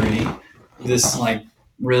century, this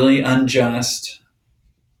really unjust,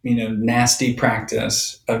 nasty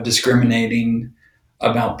practice of discriminating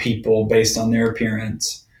about people based on their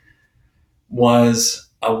appearance was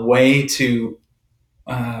a way to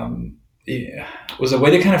kind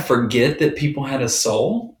of forget that people had a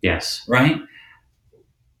soul. Right.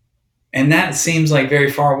 And that seems like very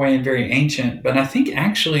far away and very ancient, but I think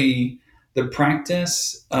actually the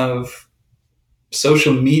practice of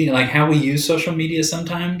social media, like how we use social media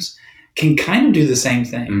sometimes, can kind of do the same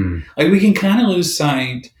thing. Like we can kind of lose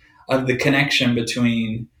sight of the connection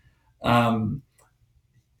between the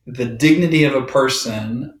dignity of a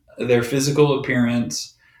person, their physical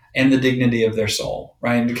appearance, and the dignity of their soul,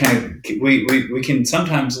 right? And we can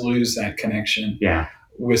sometimes lose that connection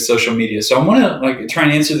with social media. So I want to try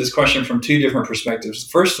and answer this question from two different perspectives.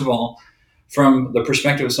 First of all, from the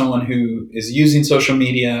perspective of someone who is using social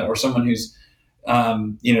media or someone who's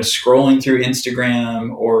scrolling through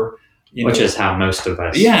Instagram or which is how most of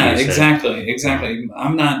us use exactly.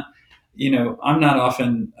 I'm not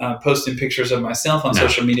often posting pictures of myself on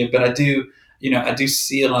social media, but I do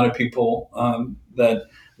see a lot of people that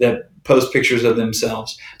post pictures of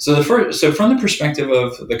themselves. So from the perspective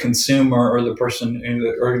of the consumer or the person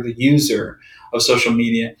or the user of social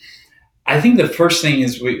media, I think the first thing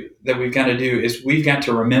that we've got to do is we've got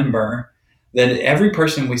to remember that every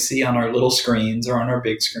person we see on our little screens or on our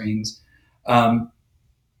big screens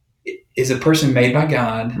is a person made by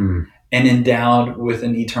God and endowed with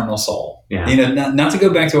an eternal soul. Not to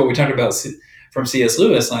go back to what we talked about from C.S.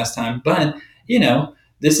 Lewis last time, but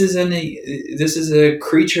this is a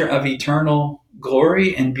creature of eternal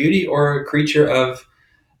glory and beauty, or a creature of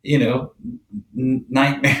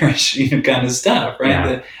nightmarish kind of stuff,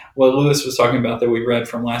 right? What Lewis was talking about that we read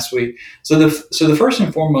from last week. So the first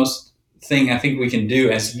and foremost thing I think we can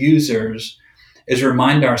do as users is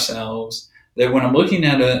remind ourselves that when I'm looking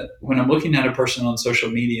at a person on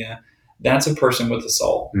social media, that's a person with a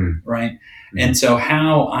soul, right? And so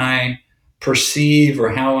how I perceive or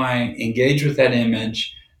how I engage with that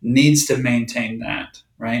image needs to maintain that,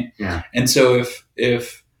 right? Yeah. And so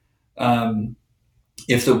if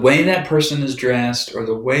the way that person is dressed, or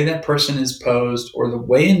the way that person is posed, or the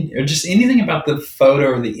way, or just anything about the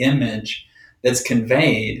photo or the image that's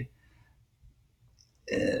conveyed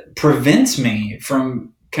prevents me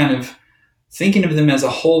from kind of thinking of them as a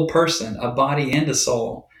whole person, a body and a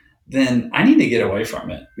soul, then I need to get away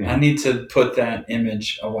from it. Yeah. I need to put that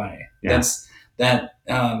image away. Yeah.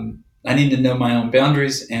 I need to know my own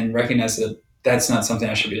boundaries and recognize that that's not something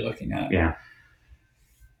I should be looking at. Yeah.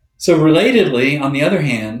 So relatedly, on the other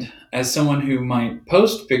hand, as someone who might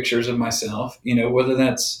post pictures of myself, whether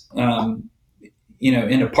that's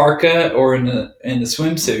in a parka or in a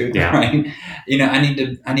swimsuit, Yeah. right?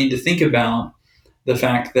 I need to think about the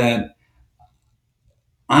fact that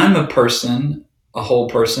I'm a person, a whole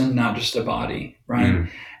person, not just a body, right? Mm.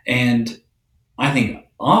 And I think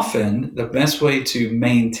often the best way to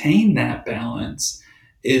maintain that balance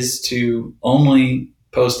is to only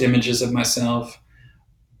post images of myself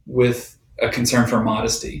with a concern for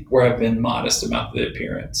modesty, where I've been modest about the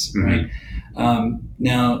appearance, right?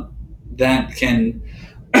 Now that can,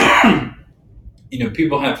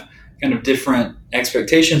 people have kind of different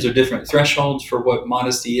expectations or different thresholds for what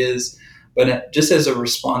modesty is, but just as a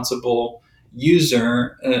responsible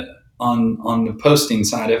user on the posting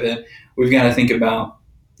side of it, we've got to think about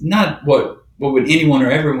not what would anyone or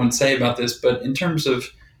everyone say about this, but in terms of,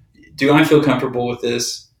 do I feel comfortable with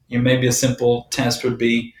this? Maybe a simple test would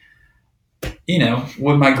be,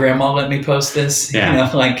 would my grandma let me post this?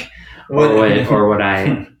 Yeah. Would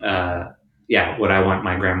I? Would I want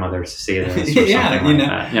my grandmother to see this? Or Yeah, something like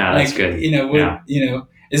that? Yeah, that's good.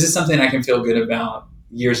 Is this something I can feel good about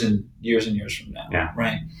years and years and years from now? Yeah.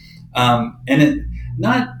 Right. And it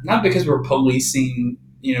not because we're policing,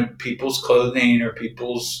 people's clothing or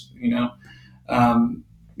people's,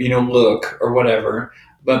 look or whatever,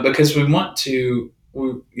 but because we want to,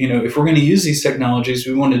 if we're going to use these technologies,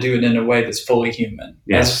 we want to do it in a way that's fully human,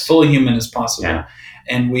 as fully human as possible. Yeah.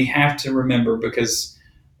 And we have to remember, because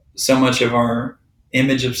so much of our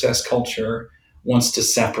image obsessed culture wants to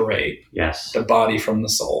separate the body from the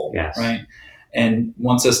soul, right? And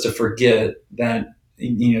wants us to forget that,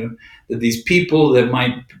 that these people that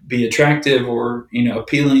might be attractive or,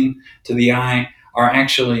 appealing to the eye are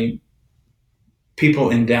actually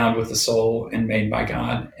people endowed with a soul and made by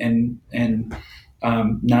God, and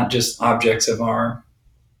not just objects of our,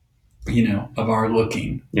 of our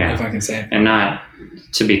looking, if I can say it. And not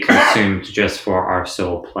to be consumed just for our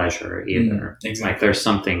soul pleasure either. Exactly. Like there's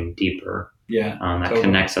something deeper that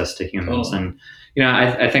connects us to humans. Totally. And,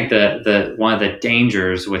 I think the one of the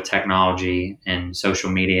dangers with technology and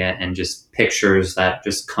social media and just pictures that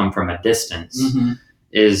just come from a distance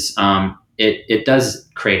is it does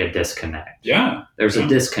create a disconnect. Yeah. There's a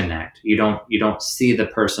disconnect. You don't see the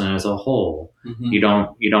person as a whole. You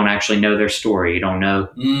don't actually know their story. You don't know,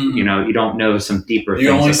 you don't know some deeper things.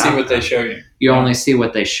 You only see about what them. they show you. You only see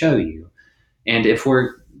what they show you. And if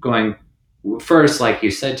we're going first, like you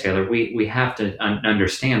said, Taylor, we have to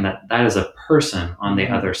understand that is a person on the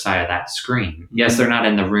other side of that screen. Yes, they're not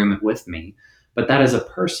in the room with me, but that is a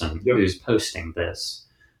person who's posting this.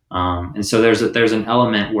 And so there's an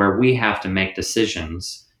element where we have to make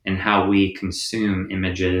decisions in how we consume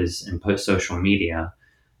images and put social media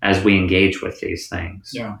as we engage with these things.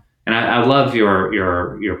 Yeah. And I love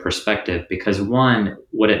your perspective, because one,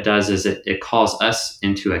 what it does is it calls us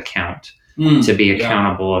into account to be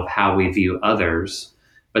accountable of how we view others.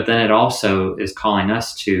 But then it also is calling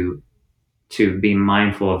us to be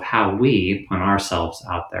mindful of how we put ourselves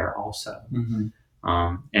out there also.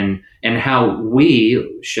 And how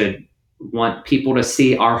we should want people to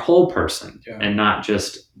see our whole person and not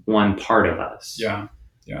just one part of us.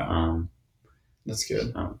 That's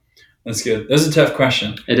good. That's good. That's a tough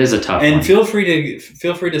question. It is a tough one. And feel free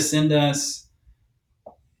to send us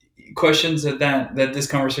questions that this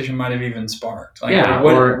conversation might have even sparked. Like,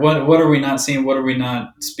 what are we not seeing? What are we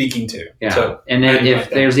not speaking to? Yeah. So, and if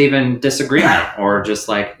there's even disagreement or just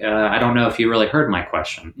like, I don't know if you really heard my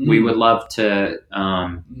question, we would love to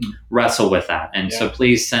wrestle with that. And so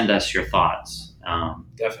please send us your thoughts.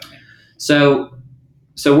 Definitely. So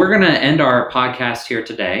we're going to end our podcast here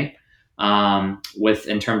today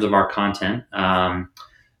in terms of our content.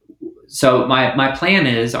 So our plan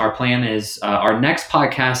is our next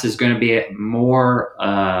podcast is going to be more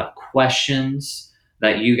questions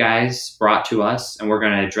that you guys brought to us, and we're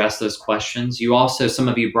going to address those questions. Some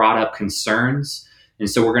of you brought up concerns, and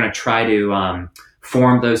so we're going to try to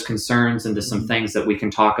form those concerns into some things that we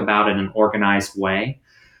can talk about in an organized way.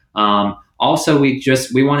 Also, we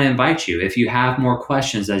want to invite you, if you have more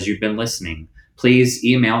questions as you've been listening, please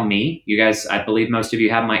email me. You guys, I believe most of you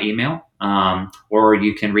have my email, or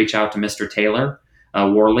you can reach out to Mr. Taylor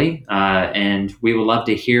Worley, and we would love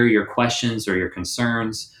to hear your questions or your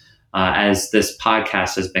concerns as this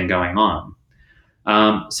podcast has been going on.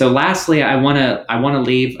 So lastly, I want to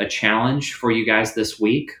leave a challenge for you guys this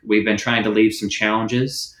week. We've been trying to leave some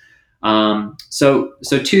challenges. So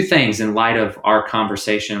two things in light of our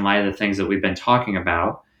conversation, in light of the things that we've been talking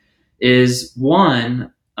about, is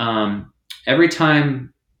one, every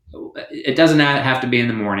time, it doesn't have to be in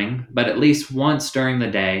the morning, but at least once during the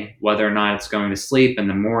day, whether or not it's going to sleep in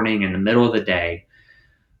the morning, in the middle of the day,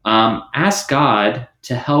 ask God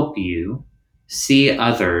to help you see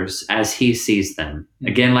others as he sees them.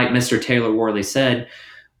 Again, like Mr. Taylor Worley said,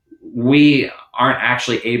 we aren't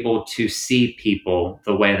actually able to see people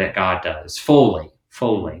the way that God does, fully,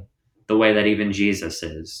 the way that even Jesus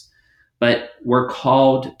is. But we're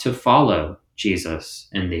called to follow Jesus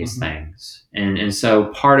in these things. And so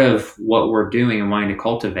part of what we're doing and wanting to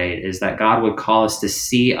cultivate is that God would call us to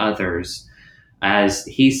see others as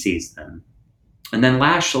he sees them. And then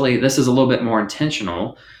lastly, this is a little bit more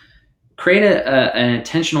intentional. Create an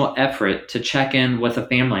intentional effort to check in with a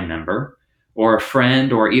family member or a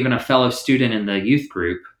friend or even a fellow student in the youth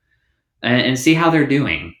group and see how they're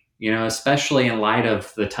doing, especially in light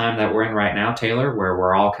of the time that we're in right now, Taylor, where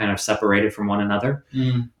we're all kind of separated from one another.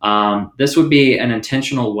 This would be an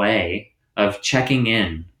intentional way of checking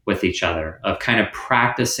in with each other, of kind of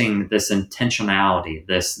practicing this intentionality,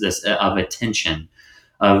 this of attention,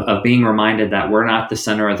 of being reminded that we're not the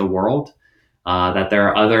center of the world, that there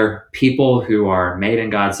are other people who are made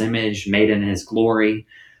in God's image, made in his glory.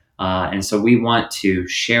 And so we want to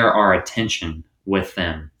share our attention with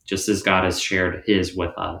them, just as God has shared his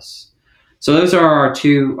with us. So those are our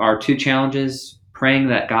two challenges: praying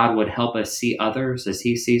that God would help us see others as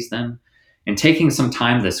he sees them, and taking some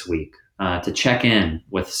time this week to check in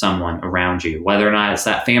with someone around you, whether or not it's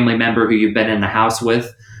that family member who you've been in the house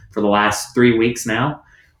with for the last 3 weeks now,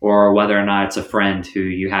 or whether or not it's a friend who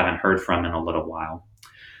you haven't heard from in a little while.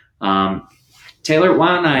 Taylor,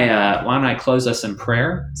 why don't I close us in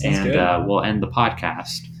prayer, and we'll end the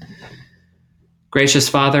podcast. Gracious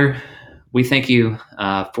Father, we thank you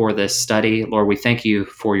for this study. Lord, we thank you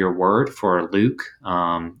for your word, for Luke,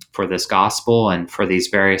 for this gospel, and for these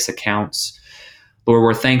various accounts. Lord,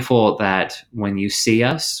 we're thankful that when you see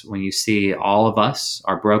us, when you see all of us,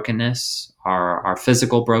 our brokenness, our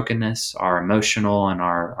physical brokenness, our emotional and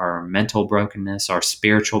our mental brokenness, our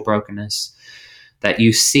spiritual brokenness, that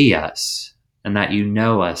you see us and that you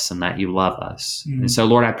know us and that you love us. And so,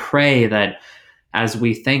 Lord, I pray that as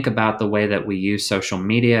we think about the way that we use social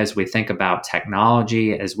media, as we think about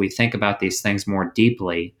technology, as we think about these things more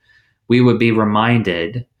deeply, we would be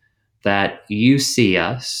reminded that you see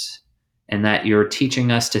us and that you're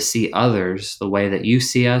teaching us to see others the way that you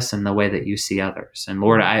see us and the way that you see others. And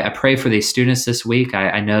Lord, I pray for these students this week.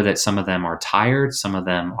 I know that some of them are tired, some of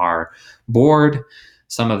them are bored,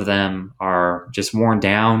 some of them are just worn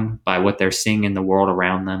down by what they're seeing in the world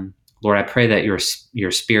around them. Lord, I pray that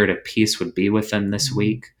your spirit of peace would be with them this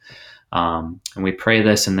week. And we pray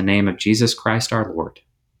this in the name of Jesus Christ our Lord.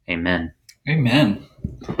 Amen. Amen.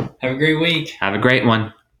 Have a great week. Have a great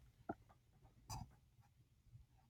one.